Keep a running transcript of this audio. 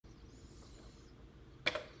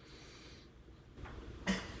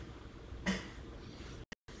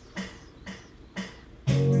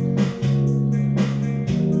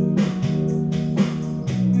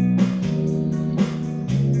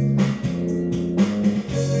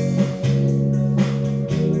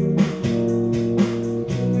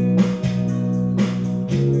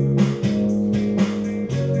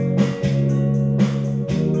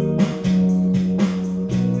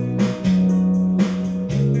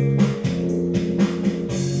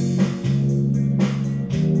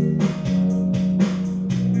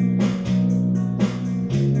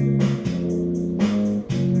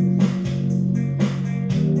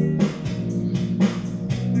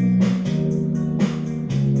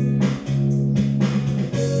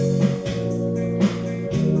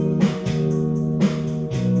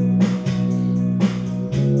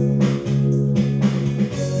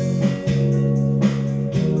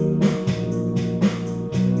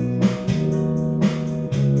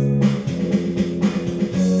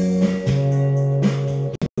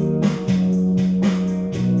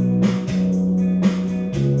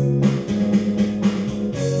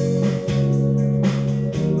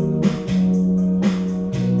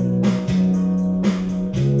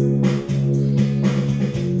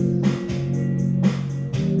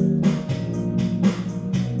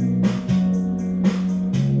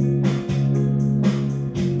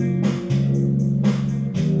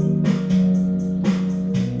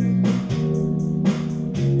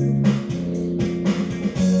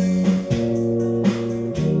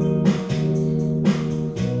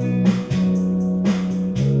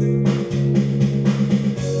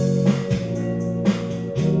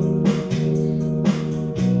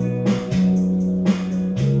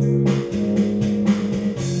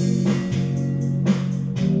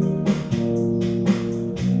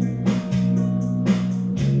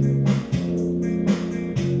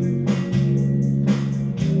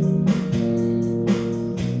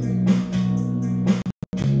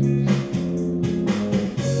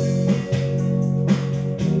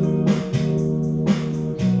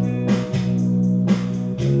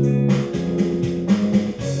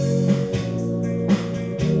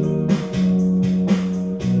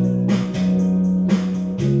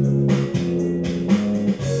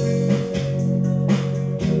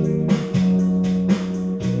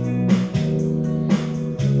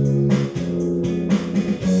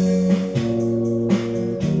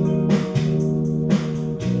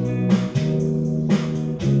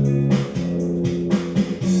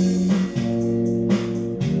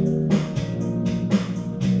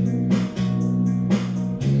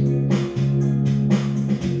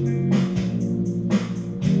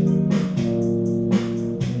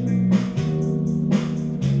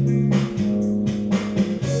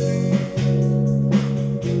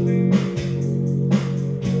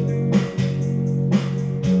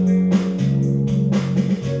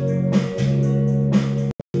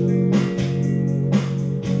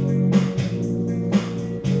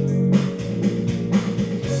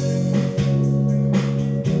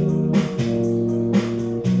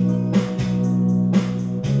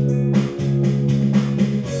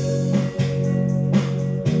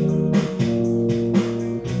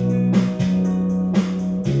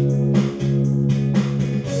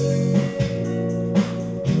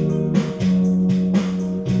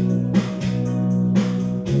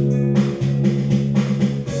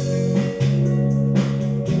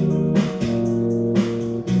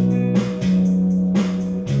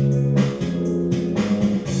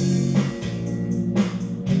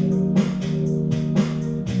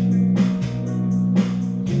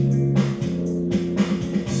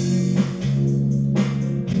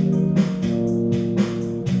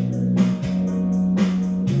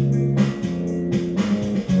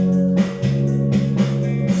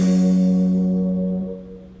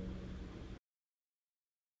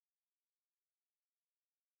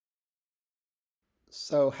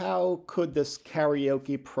So how could this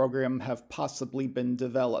karaoke program have possibly been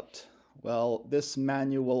developed? Well, this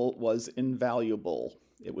manual was invaluable.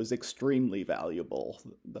 It was extremely valuable.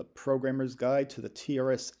 The Programmer's Guide to the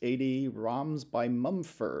TRS-80 ROMs by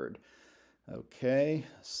Mumford. Okay,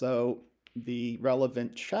 so the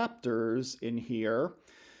relevant chapters in here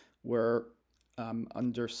were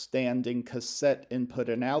understanding cassette input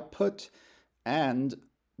and output, and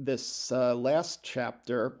this last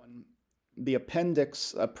chapter, the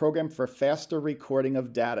appendix, a program for faster recording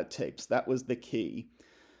of data tapes. That was the key.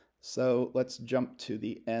 So let's jump to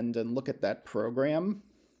the end and look at that program.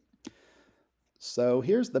 So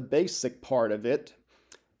here's the basic part of it.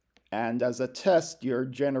 And as a test, you're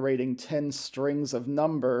generating 10 strings of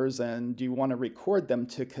numbers and you want to record them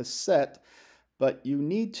to cassette, but you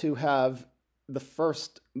need to have the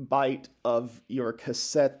first byte of your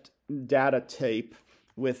cassette data tape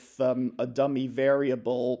with a dummy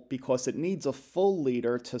variable because it needs a full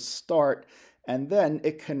leader to start, and then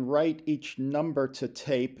it can write each number to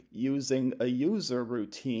tape using a user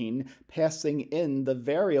routine, passing in the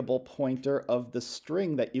variable pointer of the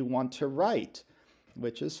string that you want to write,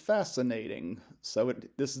 which is fascinating. So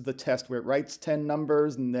this is the test where it writes 10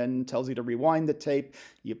 numbers and then tells you to rewind the tape,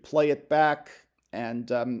 you play it back,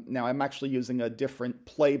 and now I'm actually using a different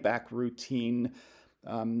playback routine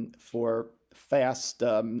for fast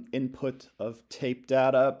input of tape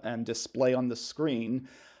data and display on the screen.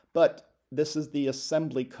 But this is the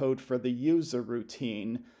assembly code for the user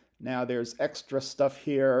routine. Now there's extra stuff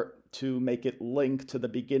here to make it link to the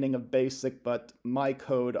beginning of BASIC, but my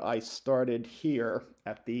code I started here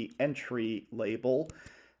at the entry label,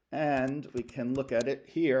 and we can look at it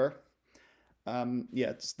here. Yeah,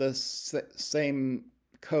 it's the same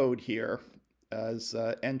code here as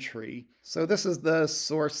entry. So this is the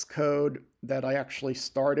source code that I actually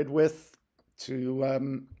started with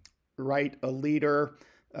to write a leader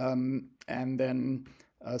and then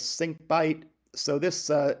a sync byte. So this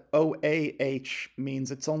OAH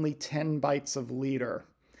means it's only 10 bytes of leader.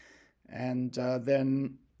 And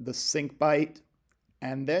then the sync byte,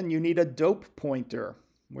 and then you need a dope pointer.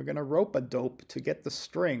 We're going to rope a dope to get the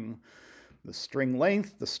string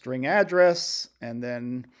length, the string address, and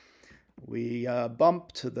then we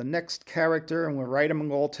bump to the next character and we'll write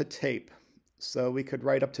them all to tape. So we could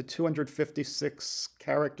write up to 256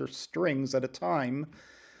 character strings at a time.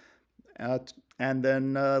 And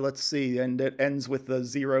then let's see, and it ends with a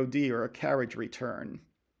 0D or a carriage return.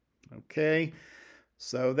 Okay,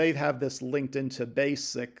 so they have this linked into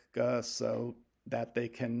BASIC so that they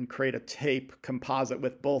can create a tape composite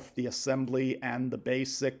with both the assembly and the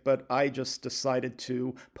BASIC, but I just decided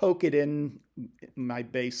to poke it in my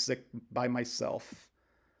BASIC by myself.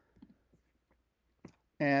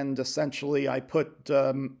 And essentially I put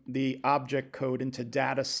the object code into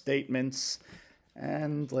data statements,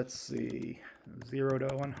 and let's see, 0 to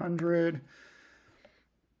 100.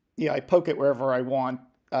 Yeah, I poke it wherever I want.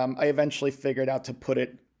 I eventually figured out to put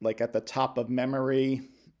it like at the top of memory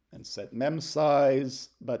and set mem size,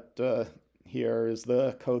 but here is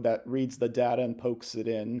the code that reads the data and pokes it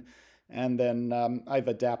in. And then I've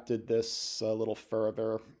adapted this a little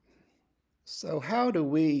further. So how do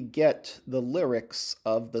we get the lyrics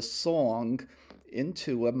of the song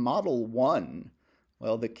into a Model 1?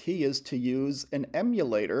 Well, the key is to use an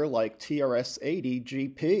emulator like TRS-80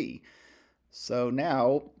 GP. So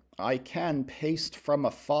now I can paste from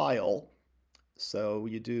a file. So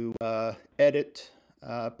you do edit,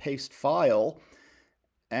 paste file,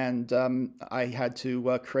 and I had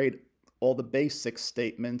to create all the basic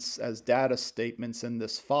statements as data statements in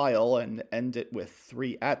this file and end it with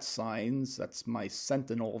 3 @. That's my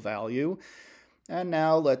Sentinel value. And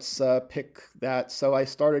now let's pick that. So I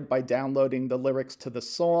started by downloading the lyrics to the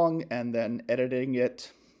song and then editing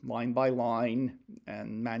it line by line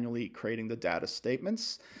and manually creating the data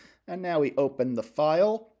statements. And now we open the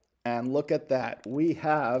file and look at that. We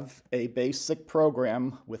have a basic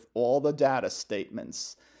program with all the data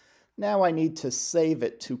statements. Now I need to save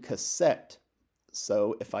it to cassette.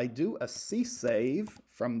 So if I do a C-save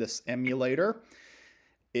from this emulator,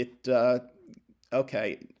 it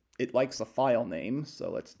likes a file name, so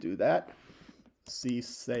let's do that.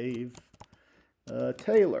 C-save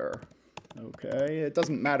Taylor. Okay, it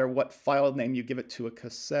doesn't matter what file name you give it to a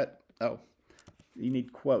cassette. Oh, you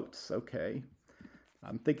need quotes. Okay,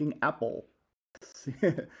 I'm thinking Apple.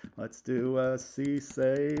 Let's do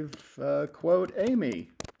C-save quote Amy.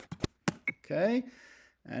 Okay,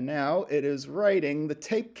 and now it is writing the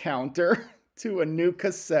tape counter to a new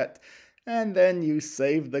cassette. And then you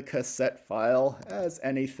save the cassette file as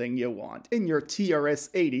anything you want in your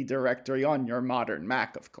TRS-80 directory on your modern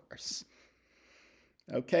Mac, of course.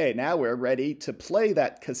 Okay, now we're ready to play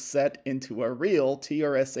that cassette into a real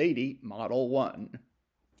TRS-80 Model 1.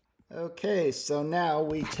 Okay, so now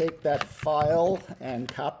we take that file and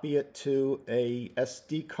copy it to a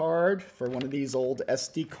SD card for one of these old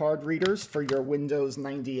SD card readers for your Windows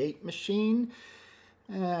 98 machine.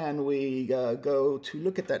 And we go to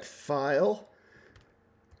look at that file.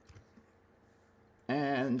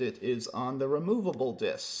 And it is on the removable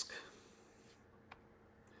disk.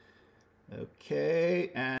 Okay,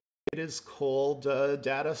 and it is called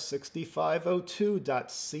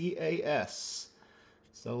data6502.cas.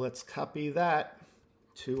 So let's copy that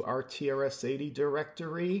to our TRS-80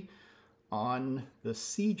 directory on the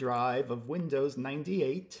C drive of Windows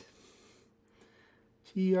 98.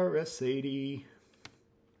 TRS-80,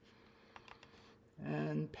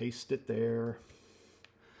 and paste it there.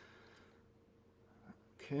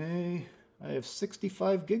 Okay, I have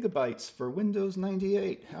 65 gigabytes for Windows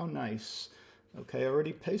 98. How nice. Okay, I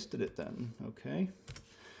already pasted it then. Okay,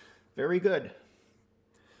 very good.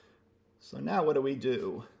 So now what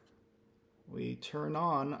do? We turn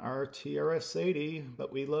on our TRS-80,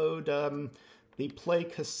 but we load the play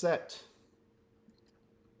cassette.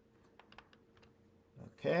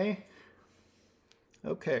 Okay.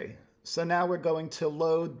 Okay, so now we're going to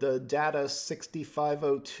load the Data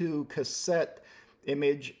 6502 cassette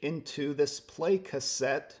image into this play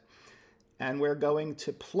cassette, and we're going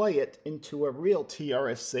to play it into a real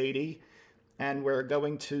TRS-80, and we're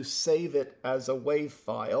going to save it as a WAV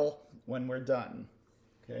file when we're done.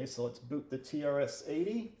 Okay, so let's boot the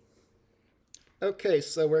TRS-80. Okay,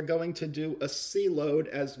 so we're going to do a C load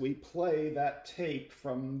as we play that tape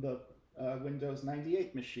from the Windows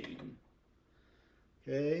 98 machine.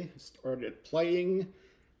 Okay, started playing,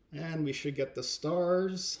 and we should get the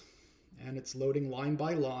stars, and it's loading line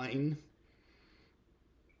by line,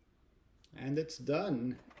 and it's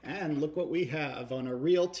done. And look what we have on a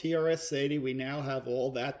real TRS-80. We now have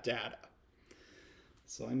all that data.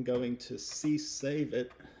 So I'm going to save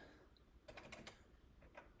it,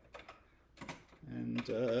 and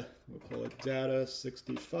we'll call it Data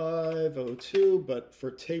 6502, but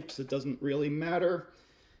for tapes it doesn't really matter.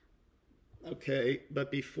 Okay,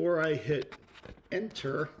 but before I hit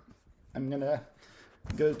enter, I'm gonna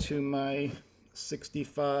go to my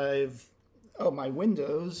my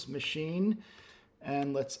Windows machine,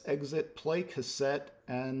 and let's exit play cassette,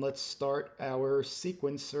 and let's start our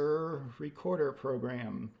sequencer recorder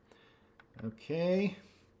program. Okay,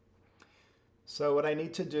 so what I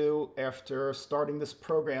need to do after starting this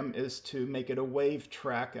program is to make it a wave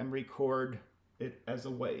track and record it as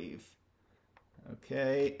a wave.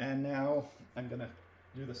 Okay, and now I'm gonna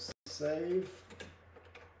do the save.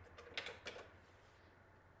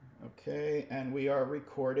 Okay, and we are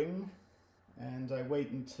recording, and I wait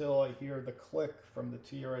until I hear the click from the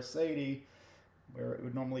TRS-80 where it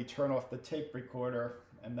would normally turn off the tape recorder,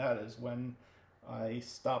 and that is when I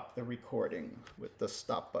stop the recording with the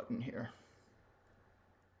stop button here.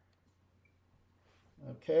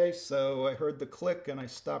 Okay, so I heard the click and I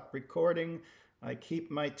stopped recording. I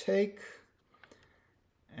keep my take,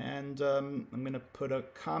 and I'm going to put a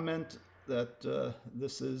comment that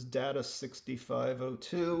this is Data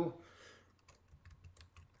 6502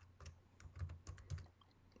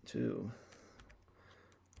 to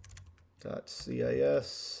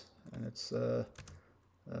 .cas, and it's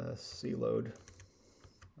C load.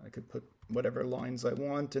 I could put whatever lines I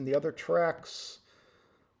want in the other tracks.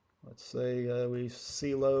 Let's say we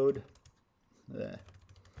C load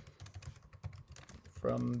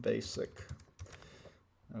from basic.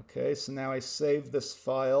 Okay, so now I save this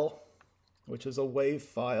file, which is a WAV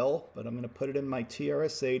file, but I'm going to put it in my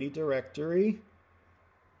TRS-80 directory.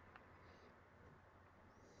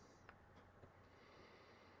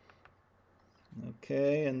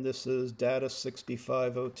 Okay, and this is Data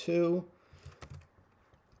 6502.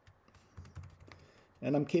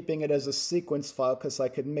 And I'm keeping it as a sequence file because I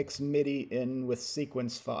could mix MIDI in with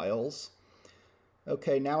sequence files.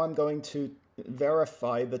 Okay, now I'm going to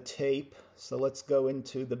verify the tape. So let's go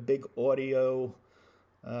into the big audio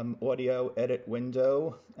edit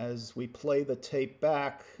window as we play the tape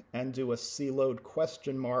back and do a C load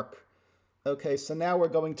question mark. Okay, so now we're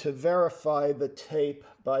going to verify the tape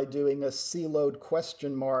by doing a C load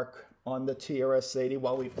question mark on the TRS-80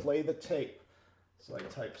 while we play the tape. So I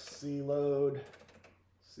type C load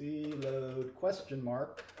question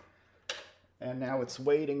mark, and now it's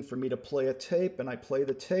waiting for me to play a tape, and I play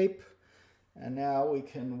the tape, and now we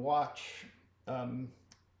can watch.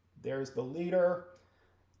 There's the leader,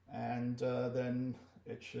 and then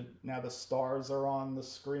it should, now the stars are on the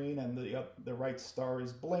screen, and the right star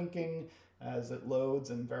is blinking as it loads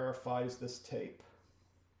and verifies this tape.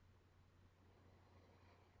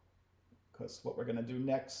 because what we're going to do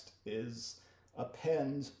next is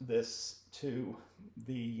append this to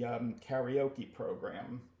the karaoke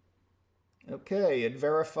program. Okay, it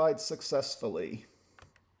verified successfully.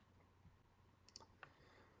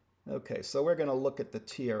 Okay, so we're going to look at the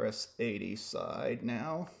TRS-80 side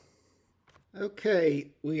now. Okay,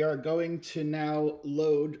 we are going to now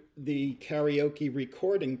load the karaoke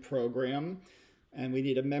recording program, and we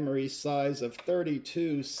need a memory size of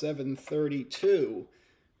 32,732,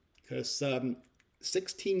 because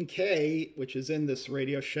 16K, which is in this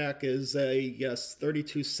Radio Shack, is a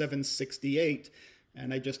 32,768,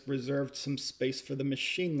 and I just reserved some space for the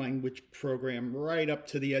machine language program right up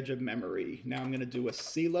to the edge of memory. Now I'm going to do a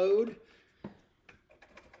C load.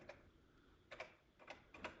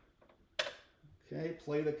 Okay,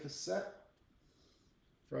 play the cassette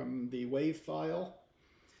from the WAV file.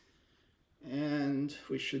 And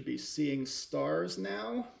we should be seeing stars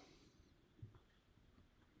now.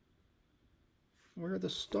 Where are the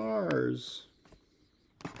stars?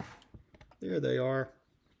 There they are.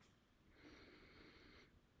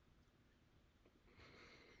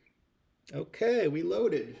 Okay, we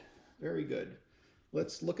loaded. Very good.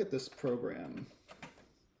 Let's look at this program.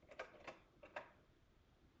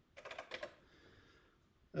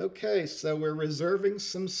 Okay, so we're reserving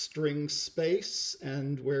some string space,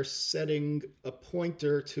 and we're setting a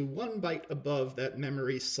pointer to 1 byte above that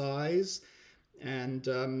memory size, and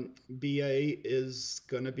BA is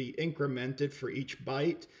going to be incremented for each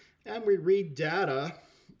byte, and we read data,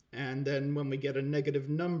 and then when we get a negative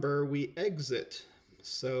number, we exit.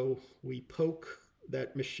 So we poke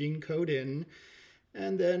that machine code in,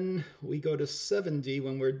 and then we go to 70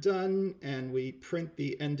 when we're done, and we print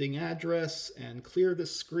the ending address and clear the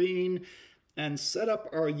screen and set up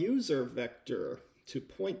our user vector to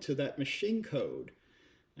point to that machine code.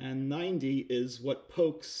 And 90 is what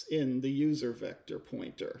pokes in the user vector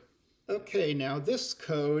pointer. Okay, now this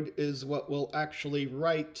code is what we'll actually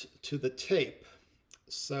write to the tape.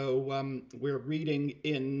 So we're reading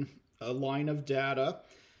in a line of data,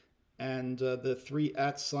 and the 3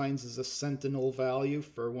 @ is a sentinel value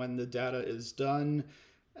for when the data is done.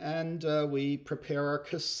 And we prepare our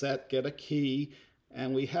cassette, get a key,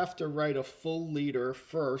 and we have to write a full leader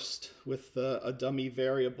first with a dummy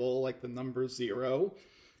variable like the number 0.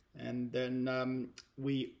 And then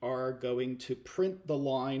we are going to print the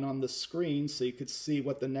line on the screen so you could see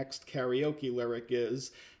what the next karaoke lyric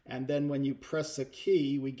is. And then when you press a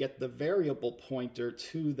key, we get the variable pointer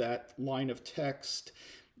to that line of text,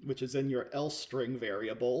 which is in your L string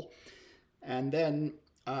variable. And then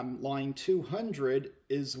line 200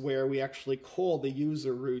 is where we actually call the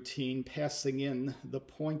user routine, passing in the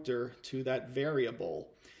pointer to that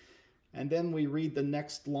variable. And then we read the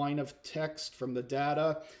next line of text from the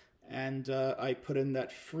data, and I put in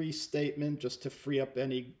that free statement just to free up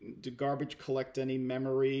any, to garbage collect any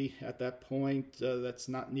memory at that point that's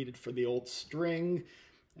not needed for the old string.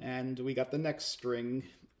 And we got the next string.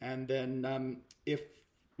 And then if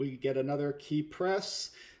we get another key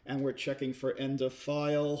press, and we're checking for end of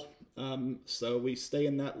file. So we stay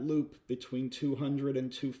in that loop between 200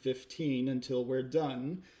 and 215 until we're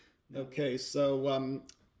done. Okay, so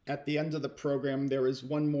at the end of the program, there is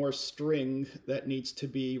one more string that needs to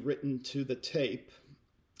be written to the tape.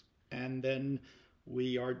 And then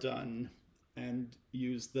we are done, and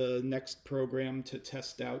use the next program to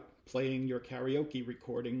test out playing your karaoke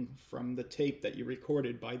recording from the tape that you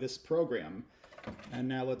recorded by this program. And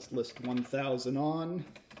now let's list 1000 on.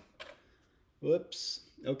 Whoops.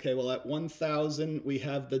 Okay, well at 1000 we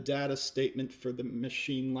have the data statement for the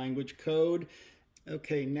machine language code.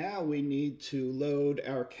 Okay, now we need to load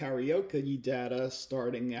our karaoke data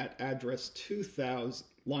starting at address 2000,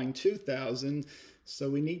 line 2000. So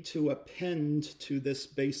we need to append to this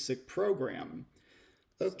basic program.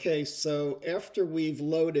 Okay, so after we've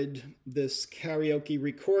loaded this karaoke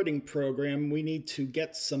recording program, we need to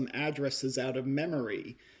get some addresses out of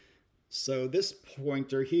memory. So this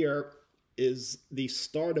pointer here is the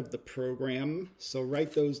start of the program. So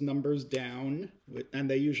write those numbers down, and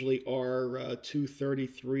they usually are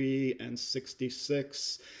 233 and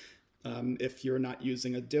 66 if you're not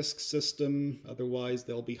using a disk system. Otherwise,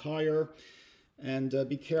 they'll be higher. And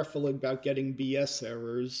be careful about getting BS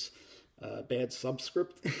errors. Bad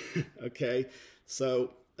subscript. Okay,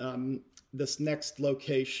 so this next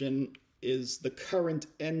location is the current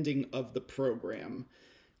ending of the program.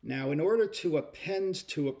 Now, in order to append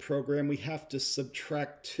to a program, we have to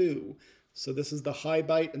subtract 2. So this is the high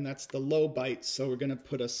byte and that's the low byte. So we're going to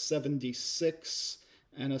put a 76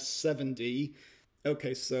 and a 70.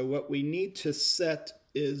 Okay, so what we need to set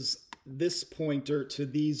is this pointer to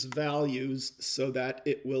these values so that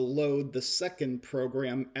it will load the second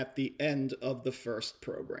program at the end of the first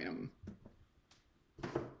program.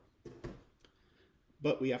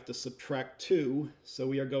 But we have to subtract 2, so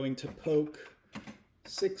we are going to poke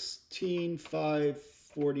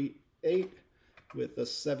 16,548 with a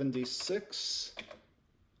 76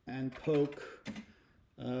 and poke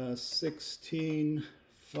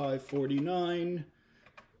 16,549,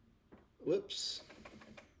 whoops,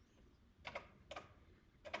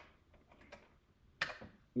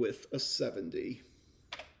 with a 70.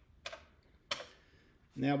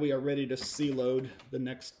 Now we are ready to C-load the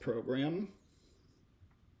next program,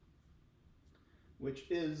 which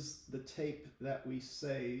is the tape that we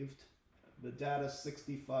saved, the Data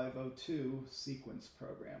 6502 sequence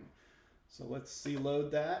program. So let's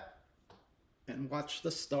C-load that and watch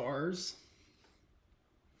the stars.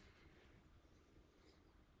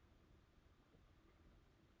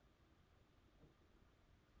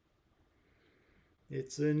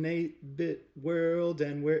 It's an 8-bit world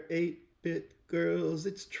and we're 8-bit girls,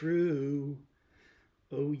 it's true.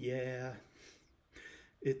 Oh yeah.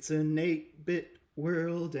 It's an 8-bit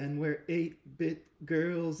world and we're 8-bit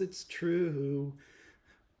girls, it's true.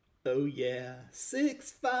 Oh yeah.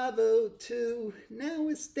 6502, now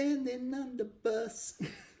we're standing on the bus.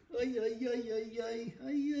 Ay, ay, ay, ay, ay,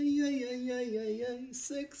 ay, ay, ay, ay, ay, ay,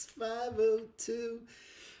 6502,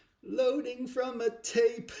 loading from a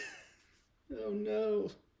tape. Oh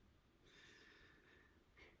no.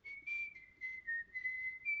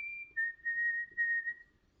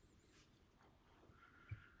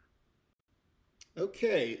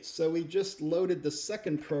 Okay, so we just loaded the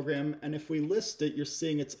second program, and if we list it, you're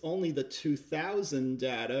seeing it's only the 2000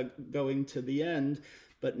 data going to the end,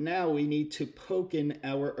 but now we need to poke in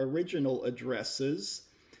our original addresses.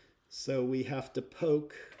 So we have to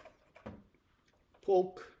poke,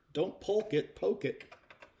 don't poke it, poke it.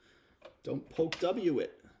 Don't poke W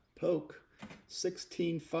it, poke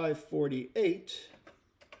 16,548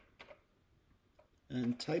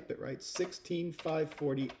 and type it right,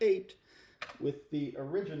 16,548 with the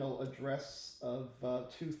original address of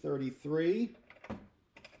 233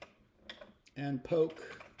 and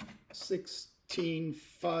poke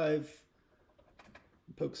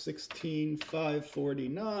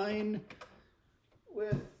 16,549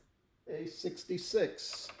 with a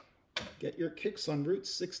 66. Get your kicks on Route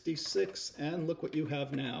 66, and look what you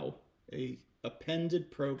have now, a appended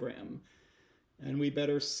program. And we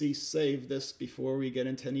better save this before we get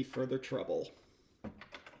into any further trouble.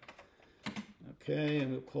 Okay,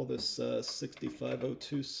 and we'll call this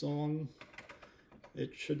 6502 song.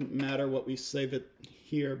 It shouldn't matter what we save it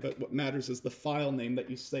here, but what matters is the file name that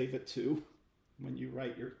you save it to when you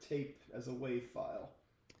write your tape as a WAV file.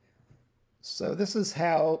 So this is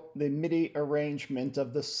how the MIDI arrangement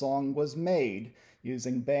of the song was made,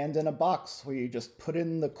 using Band in a Box, where you just put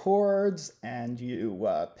in the chords and you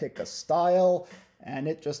pick a style, and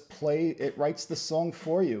it just it writes the song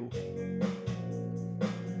for you.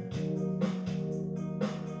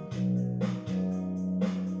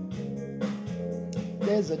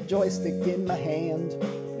 There's a joystick in my hand,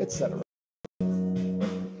 etc.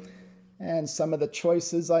 And some of the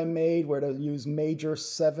choices I made were to use major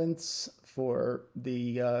sevenths for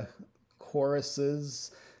the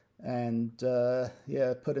choruses, and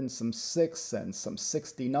yeah, put in some 6 and some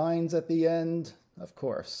 69s at the end, of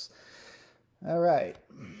course. All right.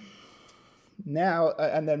 Now,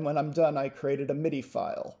 and then when I'm done, I created a MIDI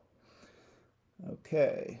file.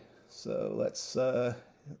 Okay, so let's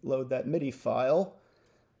load that MIDI file,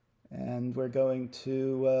 and we're going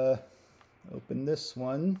to open this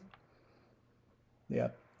one.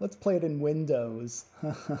 Yeah, let's play it in Windows.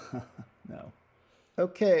 No.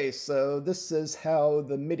 Okay, so this is how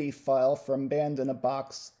the MIDI file from Band in a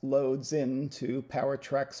Box loads into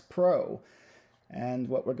PowerTracks Pro. And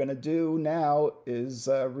what we're going to do now is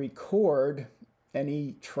record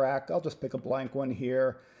any track. I'll just pick a blank one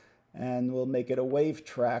here, and we'll make it a WAV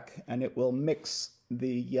track, and it will mix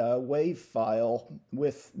the WAV file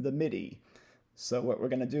with the MIDI. So what we're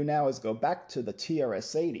going to do now is go back to the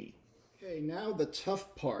TRS-80. Okay, now the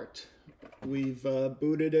tough part. We've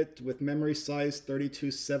booted it with memory size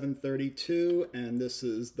 32732, and this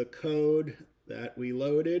is the code that we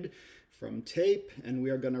loaded from tape, and we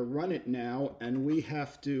are going to run it now, and we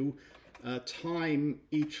have to time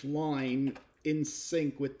each line in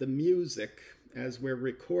sync with the music as we're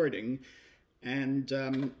recording. And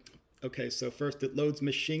okay, so first it loads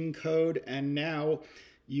machine code, and now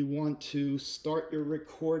you want to start your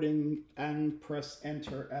recording and press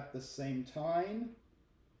enter at the same time.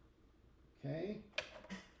 Okay.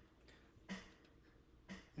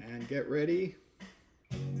 And get ready.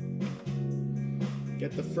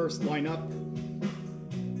 get the first line up.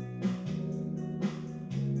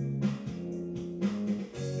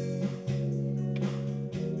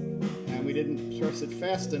 And we didn't press it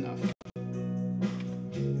fast enough.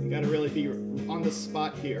 You gotta really be on the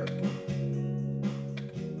spot here.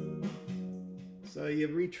 So you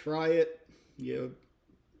retry it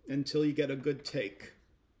until you get a good take.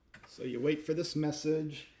 So you wait for this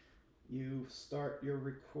message, you start your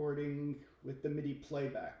recording with the MIDI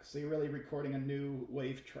playback. So you're really recording a new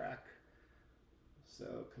wave track.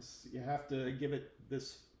 So, because you have to give it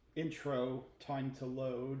this intro time to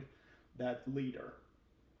load that leader.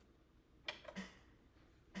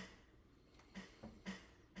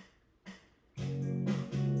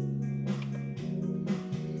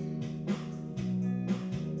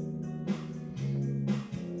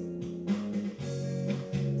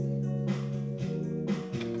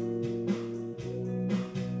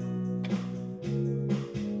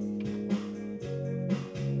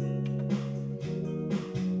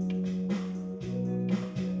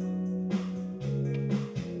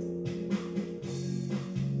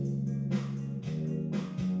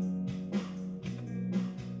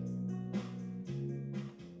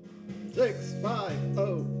 Six, 5,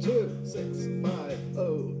 0, 2, 6, 5,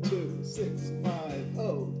 0, 2, 6, 5,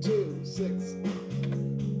 0, 2, 6.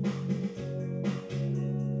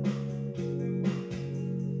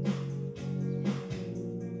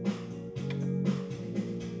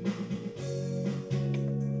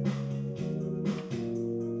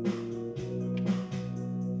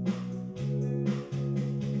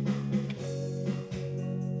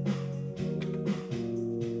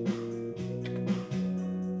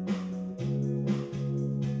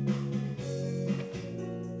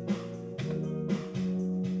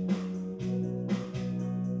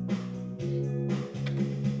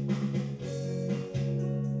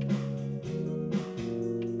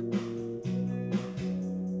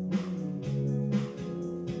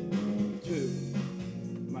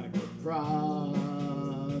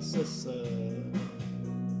 Processor.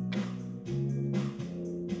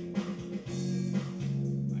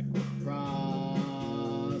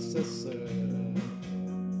 Microprocessor.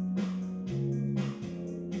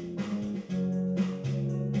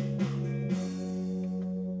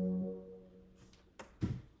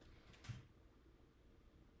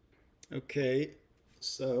 Okay,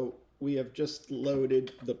 so we have just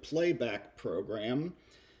loaded the playback program.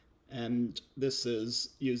 And this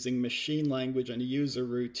is using machine language and a user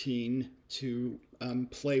routine to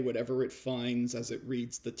play whatever it finds as it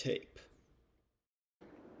reads the tape.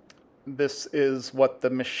 This is what the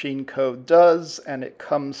machine code does, and it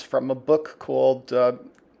comes from a book called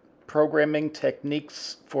Programming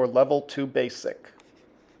Techniques for Level 2 Basic.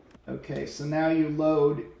 Okay, so now you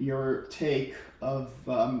load your take of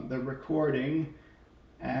the recording,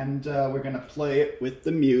 and we're going to play it with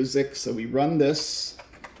the music. So we run this.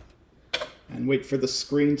 And wait for the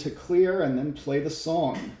screen to clear, and then play the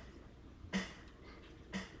song.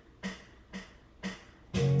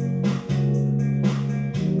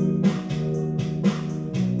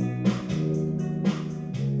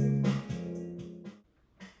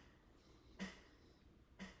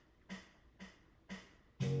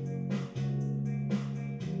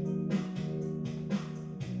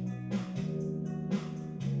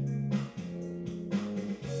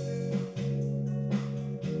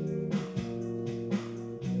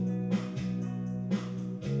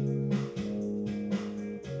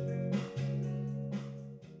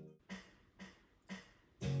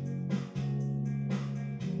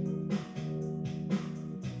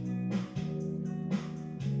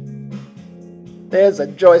 There's a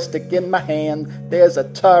joystick in my hand, there's a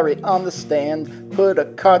Atari on the stand. Put a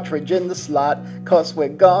cartridge in the slot, cause we're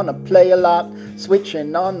gonna play a lot.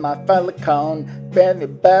 Switching on my Falcon,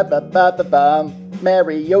 ba-ba-ba-ba-ba.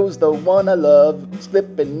 Mario's the one I love,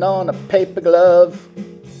 slipping on a paper glove.